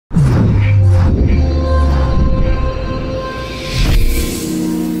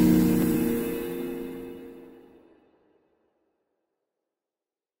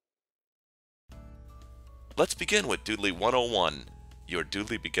Let's begin with Doodly 101, your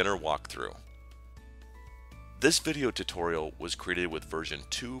Doodly beginner walkthrough. This video tutorial was created with version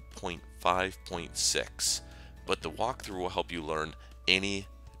 2.5.6, but the walkthrough will help you learn any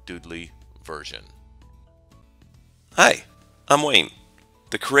Doodly version. Hi, I'm Wayne,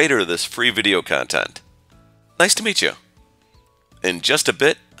 the creator of this free video content. Nice to meet you. In just a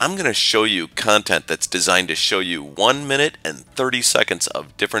bit, I'm going to show you content that's designed to show you 1 minute and 30 seconds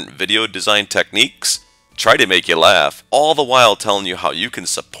of different video design techniques, try to make you laugh, all the while telling you how you can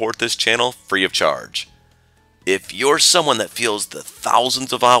support this channel free of charge. If you're someone that feels the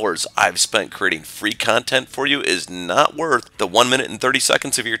thousands of hours I've spent creating free content for you is not worth the 1 minute and 30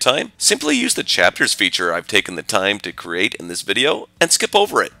 seconds of your time, simply use the chapters feature I've taken the time to create in this video and skip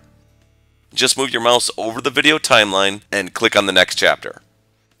over it. Just move your mouse over the video timeline and click on the next chapter.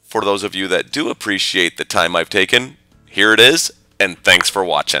 For those of you that do appreciate the time I've taken, here it is, and thanks for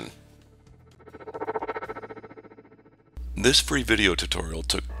watching. This free video tutorial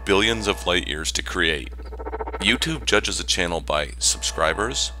took billions of light years to create. YouTube judges a channel by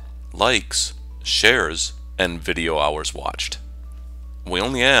subscribers, likes, shares, and video hours watched. We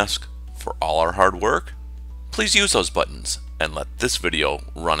only ask, for all our hard work, please use those buttons and let this video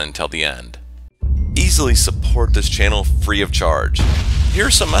run until the end. Easily support this channel free of charge. Here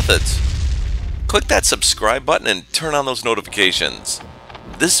are some methods. Click that subscribe button and turn on those notifications.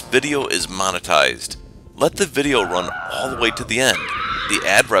 This video is monetized. Let the video run all the way to the end. The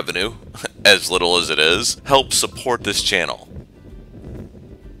ad revenue, as little as it is, helps support this channel.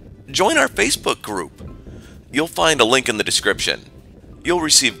 Join our Facebook group. You'll find a link in the description. You'll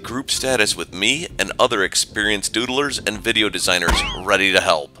receive group status with me and other experienced doodlers and video designers ready to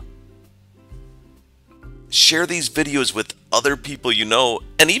help. Share these videos with other people you know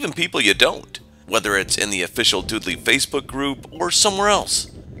and even people you don't, whether it's in the official Doodly Facebook group or somewhere else.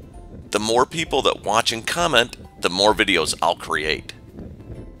 The more people that watch and comment, the more videos I'll create.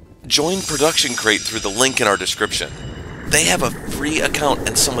 Join Production Crate through the link in our description. They have a free account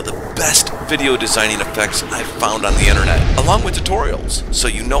and some of the best video designing effects I've found on the internet, along with tutorials, so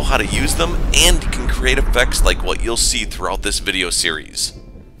you know how to use them and you can create effects like what you'll see throughout this video series.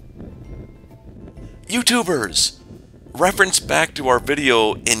 YouTubers! Reference back to our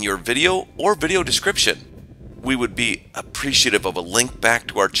video in your video or video description. We would be appreciative of a link back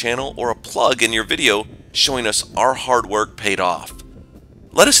to our channel or a plug in your video showing us our hard work paid off.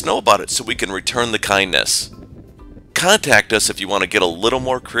 Let us know about it so we can return the kindness. Contact us if you want to get a little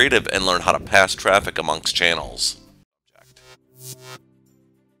more creative and learn how to pass traffic amongst channels.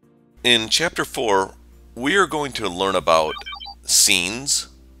 In Chapter 4, we are going to learn about scenes,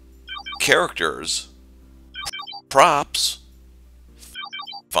 characters, props,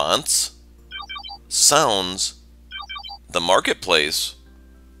 fonts, sounds, the marketplace,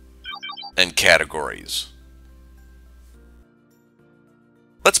 and categories.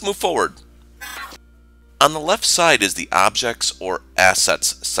 Let's move forward. On the left side is the Objects or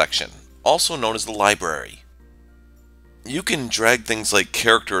Assets section, also known as the library. You can drag things like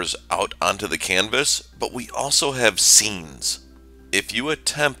characters out onto the canvas, but we also have scenes. If you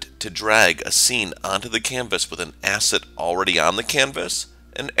attempt to drag a scene onto the canvas with an asset already on the canvas,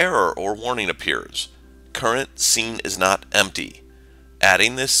 an error or warning appears. Current scene is not empty.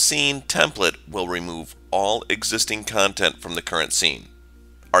 Adding this scene template will remove all existing content from the current scene.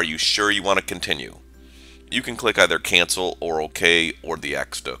 Are you sure you want to continue? You can click either cancel or OK or the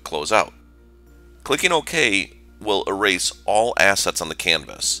X to close out. Clicking OK will erase all assets on the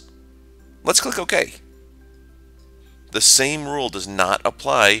canvas. Let's click OK. The same rule does not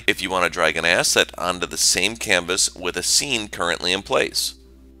apply if you want to drag an asset onto the same canvas with a scene currently in place.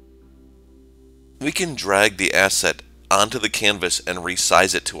 We can drag the asset onto the canvas and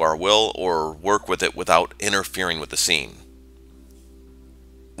resize it to our will or work with it without interfering with the scene.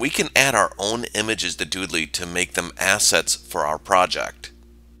 We can add our own images to Doodly to make them assets for our project.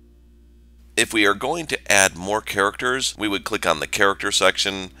 If we are going to add more characters, we would click on the character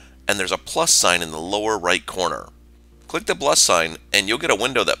section and there's a plus sign in the lower right corner. Click the plus sign and you'll get a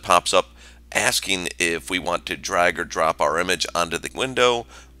window that pops up asking if we want to drag or drop our image onto the window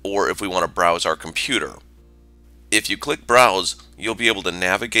or if we want to browse our computer. If you click browse, you'll be able to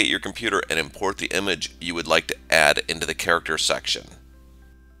navigate your computer and import the image you would like to add into the character section.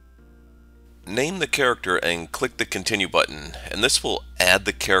 Name the character and click the continue button, and this will add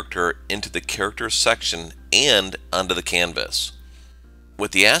the character into the character section and onto the canvas.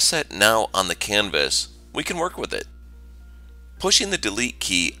 With the asset now on the canvas, we can work with it. Pushing the delete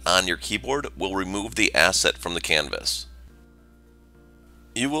key on your keyboard will remove the asset from the canvas.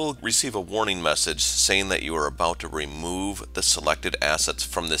 You will receive a warning message saying that you are about to remove the selected assets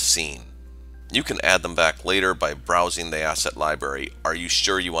from this scene. You can add them back later by browsing the asset library. Are you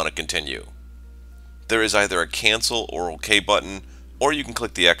sure you want to continue? There is either a cancel or OK button, or you can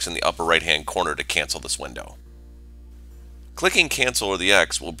click the X in the upper right hand corner to cancel this window. Clicking cancel or the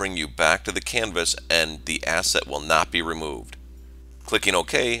X will bring you back to the canvas and the asset will not be removed. Clicking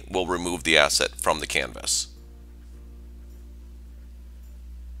OK will remove the asset from the canvas.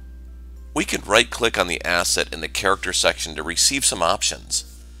 We can right-click on the asset in the character section to receive some options.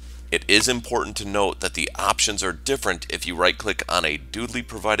 It is important to note that the options are different if you right-click on a Doodly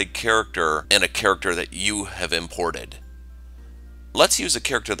provided character and a character that you have imported. Let's use a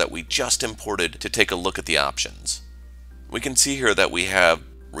character that we just imported to take a look at the options. We can see here that we have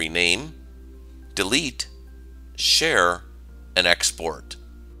rename, delete, share, and export.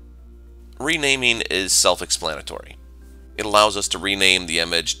 Renaming is self-explanatory. It allows us to rename the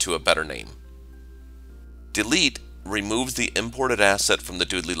image to a better name. Delete removes the imported asset from the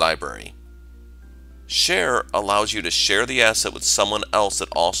Doodly library. Share allows you to share the asset with someone else that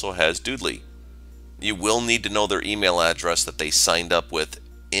also has Doodly. You will need to know their email address that they signed up with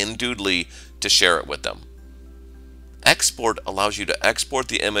in Doodly to share it with them. Export allows you to export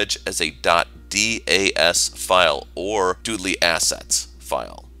the image as a .das file or Doodly assets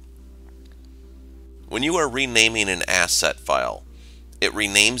file. When you are renaming an asset file, it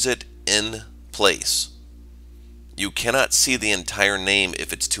renames it in place. You cannot see the entire name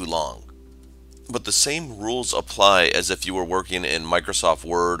if it's too long. But the same rules apply as if you were working in Microsoft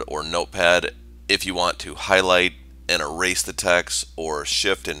Word or Notepad if you want to highlight and erase the text, or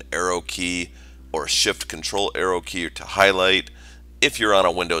shift and arrow key, or shift control arrow key to highlight if you're on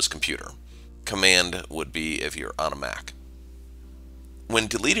a Windows computer. Command would be if you're on a Mac. When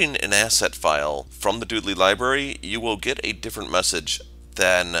deleting an asset file from the Doodly library, you will get a different message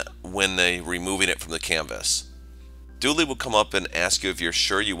than when removing it from the canvas. Doodly will come up and ask you if you're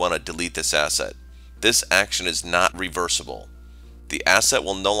sure you want to delete this asset. This action is not reversible. The asset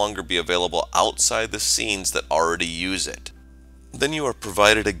will no longer be available outside the scenes that already use it. Then you are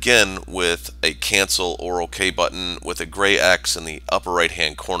provided again with a cancel or OK button with a gray X in the upper right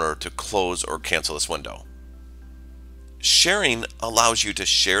hand corner to close or cancel this window. Sharing allows you to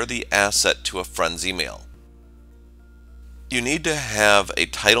share the asset to a friend's email. You need to have a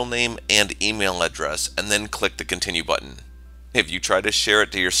title name and email address and then click the continue button. If you try to share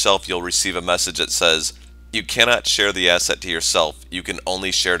it to yourself, you'll receive a message that says, you cannot share the asset to yourself, you can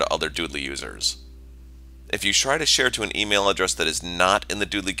only share to other Doodly users. If you try to share to an email address that is not in the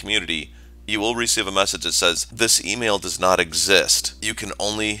Doodly community, you will receive a message that says, this email does not exist, you can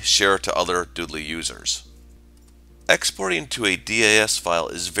only share to other Doodly users. Exporting to a DAS file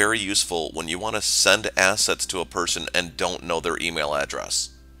is very useful when you want to send assets to a person and don't know their email address.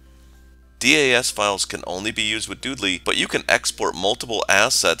 DAS files can only be used with Doodly, but you can export multiple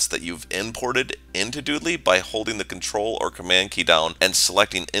assets that you've imported into Doodly by holding the Control or Command key down and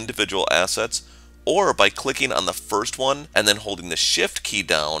selecting individual assets, or by clicking on the first one and then holding the Shift key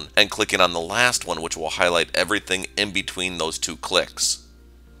down and clicking on the last one, which will highlight everything in between those two clicks.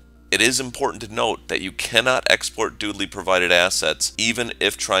 It is important to note that you cannot export Doodly provided assets even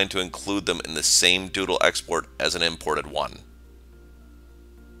if trying to include them in the same Doodle export as an imported one.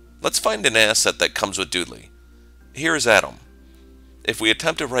 Let's find an asset that comes with Doodly. Here is Atom. If we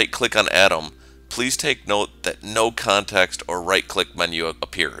attempt to right-click on Atom, please take note that no context or right-click menu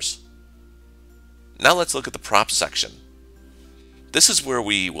appears. Now let's look at the props section. This is where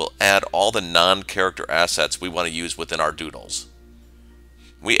we will add all the non-character assets we want to use within our doodles.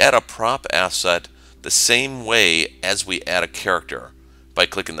 We add a prop asset the same way as we add a character, by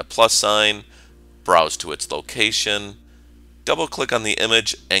clicking the plus sign, browse to its location, double click on the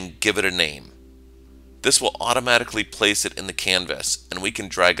image and give it a name. This will automatically place it in the canvas, and we can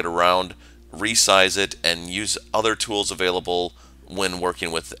drag it around, resize it, and use other tools available when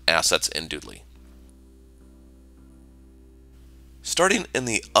working with assets in Doodly. Starting in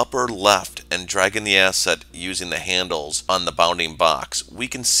the upper left and dragging the asset using the handles on the bounding box, we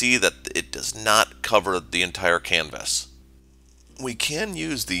can see that it does not cover the entire canvas. We can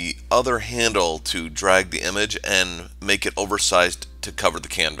use the other handle to drag the image and make it oversized to cover the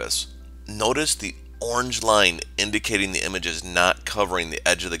canvas. Notice the orange line indicating the image is not covering the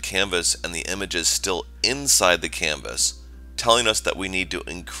edge of the canvas and the image is still inside the canvas, telling us that we need to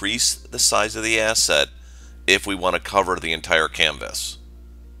increase the size of the asset if we want to cover the entire canvas.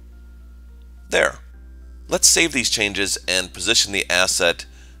 There. Let's save these changes and position the asset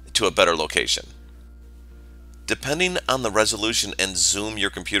to a better location. Depending on the resolution and zoom your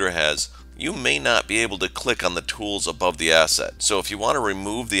computer has, you may not be able to click on the tools above the asset. So if you want to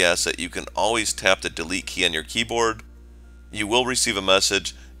remove the asset, you can always tap the delete key on your keyboard. You will receive a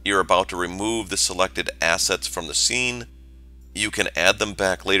message, you're about to remove the selected assets from the scene. You can add them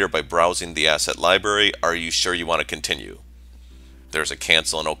back later by browsing the asset library. Are you sure you want to continue? There's a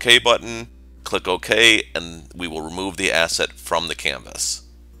cancel and OK button. Click OK and we will remove the asset from the canvas.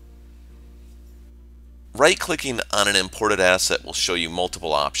 Right-clicking on an imported asset will show you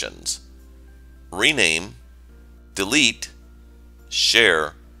multiple options: rename, delete,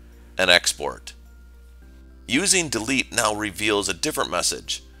 share, and export. Using delete now reveals a different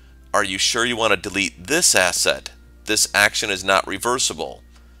message. Are you sure you want to delete this asset? This action is not reversible.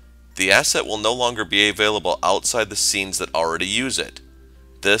 The asset will no longer be available outside the scenes that already use it.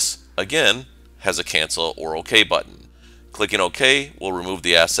 This, again, has a cancel or OK button. Clicking OK will remove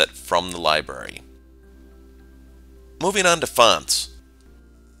the asset from the library. Moving on to fonts.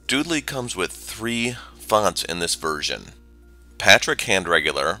 Doodly comes with 3 fonts in this version: Patrick Hand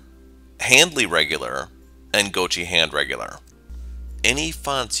Regular, Handley Regular, and Gochi Hand Regular. Any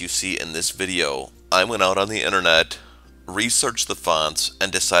fonts you see in this video, I went out on the internet, researched the fonts,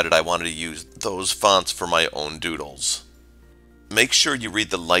 and decided I wanted to use those fonts for my own doodles. Make sure you read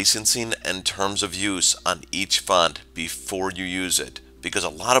the licensing and terms of use on each font before you use it, because a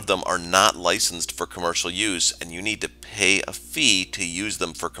lot of them are not licensed for commercial use and you need to pay a fee to use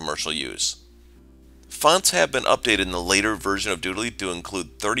them for commercial use. Fonts have been updated in the later version of Doodly to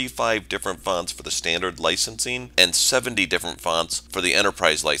include 35 different fonts for the standard licensing and 70 different fonts for the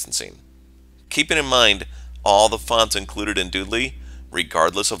enterprise licensing. Keeping in mind, all the fonts included in Doodly,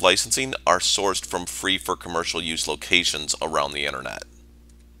 regardless of licensing, are sourced from free for commercial use locations around the internet.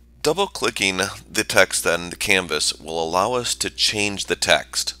 Double-clicking the text on the canvas will allow us to change the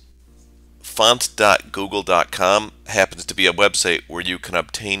text. Fonts.google.com happens to be a website where you can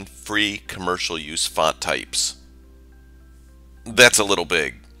obtain free commercial use font types. That's a little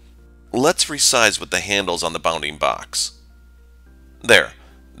big. Let's resize with the handles on the bounding box. There,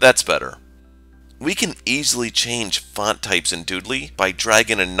 that's better. We can easily change font types in Doodly by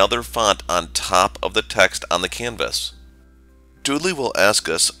dragging another font on top of the text on the canvas. Doodly will ask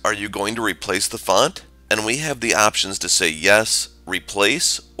us, are you going to replace the font? And we have the options to say yes,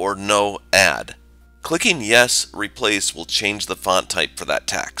 replace, or no, add. Clicking yes, replace will change the font type for that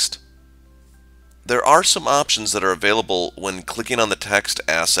text. There are some options that are available when clicking on the text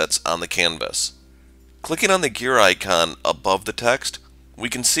assets on the canvas. Clicking on the gear icon above the text, we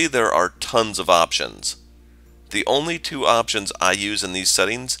can see there are tons of options. The only 2 options I use in these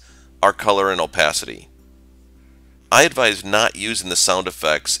settings are color and opacity. I advise not using the sound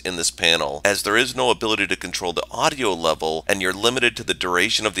effects in this panel, as there is no ability to control the audio level and you're limited to the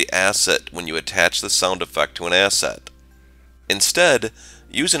duration of the asset when you attach the sound effect to an asset. Instead,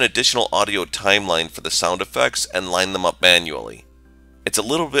 use an additional audio timeline for the sound effects and line them up manually. It's a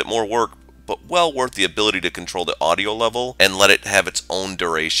little bit more work, but well worth the ability to control the audio level and let it have its own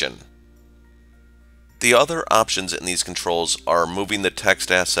duration. The other options in these controls are moving the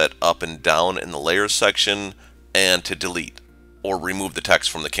text asset up and down in the layers section, and to delete or remove the text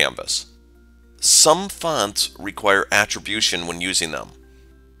from the canvas. Some fonts require attribution when using them.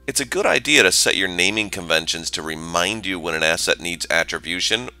 It's a good idea to set your naming conventions to remind you when an asset needs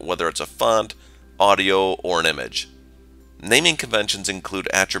attribution, whether it's a font, audio, or an image. Naming conventions include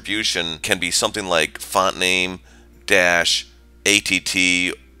attribution can be something like font name, dash,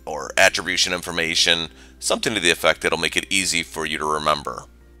 ATT, or attribution information, something to the effect that'll make it easy for you to remember.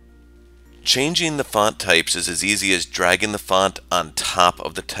 Changing the font types is as easy as dragging the font on top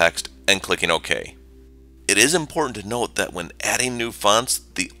of the text and clicking OK. It is important to note that when adding new fonts,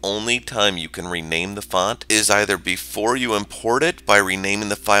 the only time you can rename the font is either before you import it by renaming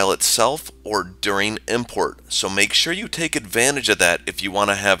the file itself or during import, so make sure you take advantage of that if you want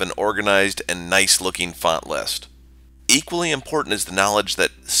to have an organized and nice looking font list. Equally important is the knowledge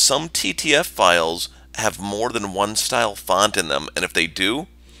that some TTF files have more than one style font in them, and if they do,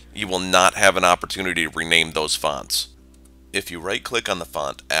 you will not have an opportunity to rename those fonts. If you right-click on the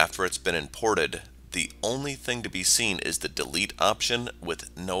font after it's been imported, the only thing to be seen is the delete option with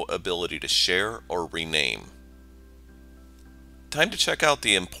no ability to share or rename. Time to check out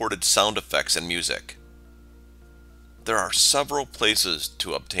the imported sound effects and music. There are several places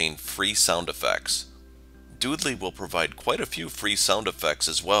to obtain free sound effects. Doodly will provide quite a few free sound effects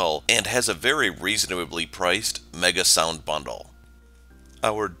as well and has a very reasonably priced Mega Sound Bundle.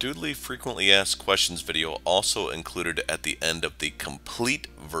 Our Doodly Frequently Asked Questions video, also included at the end of the complete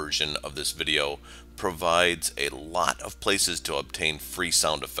version of this video, provides a lot of places to obtain free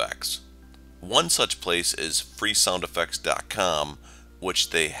sound effects. One such place is freesoundeffects.com,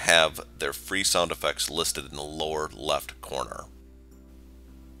 which they have their free sound effects listed in the lower left corner.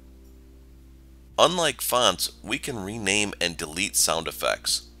 Unlike fonts, we can rename and delete sound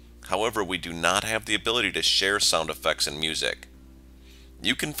effects. However, we do not have the ability to share sound effects and music.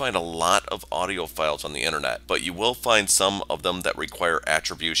 You can find a lot of audio files on the internet, but you will find some of them that require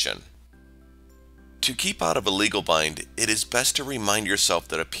attribution. To keep out of a legal bind, it is best to remind yourself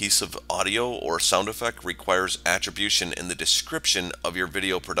that a piece of audio or sound effect requires attribution in the description of your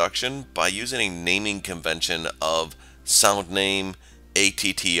video production by using a naming convention of sound name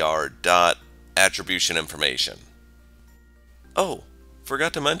attr dot attribution information. Oh,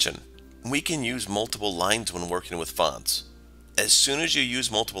 forgot to mention, we can use multiple lines when working with fonts. As soon as you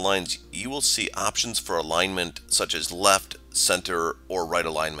use multiple lines, you will see options for alignment such as left, center, or right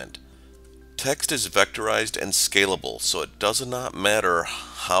alignment. Text is vectorized and scalable, so it does not matter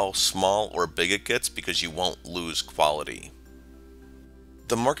how small or big it gets because you won't lose quality.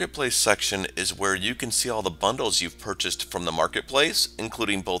 The Marketplace section is where you can see all the bundles you've purchased from the Marketplace,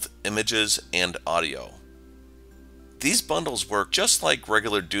 including both images and audio. These bundles work just like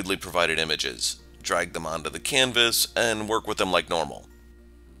regular Doodly provided images. Drag them onto the canvas and work with them like normal.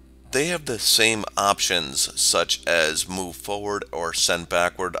 They have the same options such as move forward or send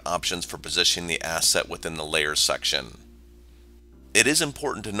backward options for positioning the asset within the layers section. It is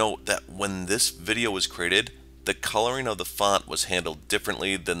important to note that when this video was created, the coloring of the font was handled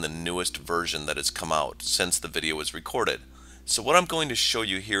differently than the newest version that has come out since the video was recorded. So what I'm going to show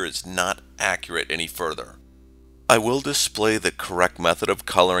you here is not accurate any further. I will display the correct method of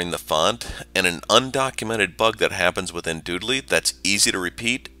coloring the font and an undocumented bug that happens within Doodly that's easy to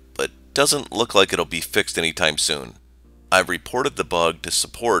repeat but doesn't look like it'll be fixed anytime soon. I've reported the bug to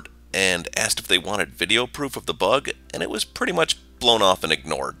support and asked if they wanted video proof of the bug, and it was pretty much blown off and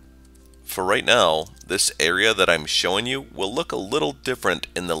ignored. For right now, this area that I'm showing you will look a little different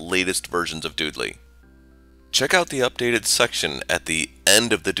in the latest versions of Doodly. Check out the updated section at the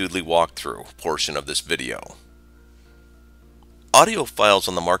end of the Doodly walkthrough portion of this video. Audio files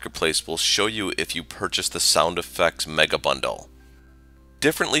on the Marketplace will show you if you purchase the Sound Effects Mega Bundle.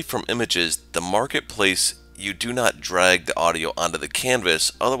 Differently from images, the Marketplace, you do not drag the audio onto the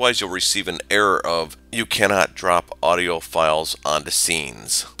canvas, otherwise you'll receive an error of you cannot drop audio files onto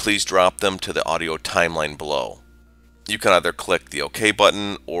scenes. Please drop them to the audio timeline below. You can either click the OK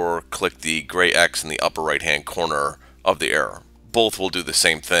button or click the gray X in the upper right hand corner of the error. Both will do the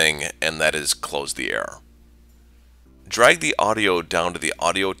same thing, and that is close the error. Drag the audio down to the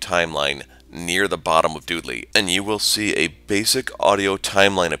audio timeline near the bottom of Doodly, and you will see a basic audio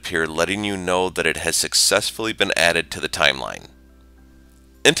timeline appear letting you know that it has successfully been added to the timeline.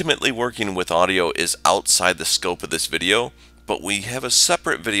 Intimately working with audio is outside the scope of this video, but we have a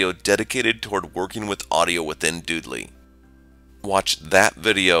separate video dedicated toward working with audio within Doodly. Watch that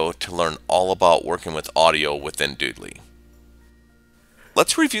video to learn all about working with audio within Doodly.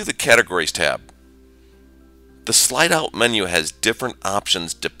 Let's review the Categories tab. The slide out menu has different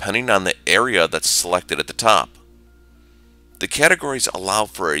options depending on the area that's selected at the top. The categories allow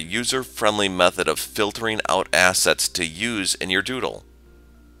for a user-friendly method of filtering out assets to use in your doodle.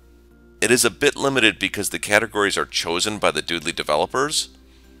 It is a bit limited because the categories are chosen by the Doodly developers.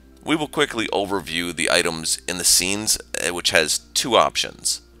 We will quickly overview the items in the scenes, which has two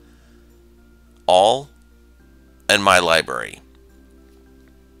options: All and My Library.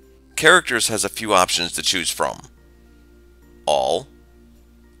 Characters has a few options to choose from: All,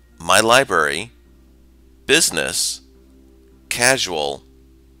 My Library, Business, Casual,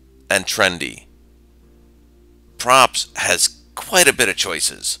 and Trendy. Props has quite a bit of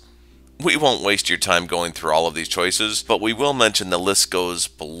choices. We won't waste your time going through all of these choices, but we will mention the list goes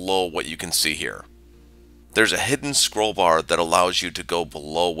below what you can see here. There's a hidden scroll bar that allows you to go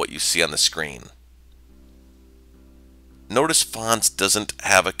below what you see on the screen. Notice Fonts doesn't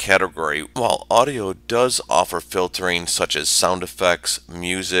have a category, while audio does offer filtering such as sound effects,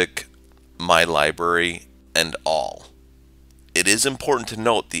 music, My Library, and All. It is important to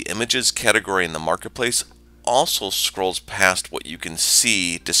note the images category in the Marketplace also scrolls past what you can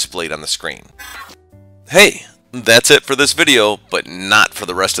see displayed on the screen. Hey, that's it for this video, but not for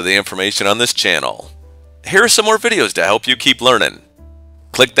the rest of the information on this channel. Here are some more videos to help you keep learning.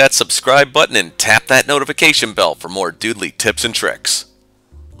 Click that subscribe button and tap that notification bell for more Doodly tips and tricks.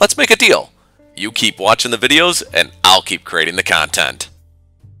 Let's make a deal. You keep watching the videos and I'll keep creating the content.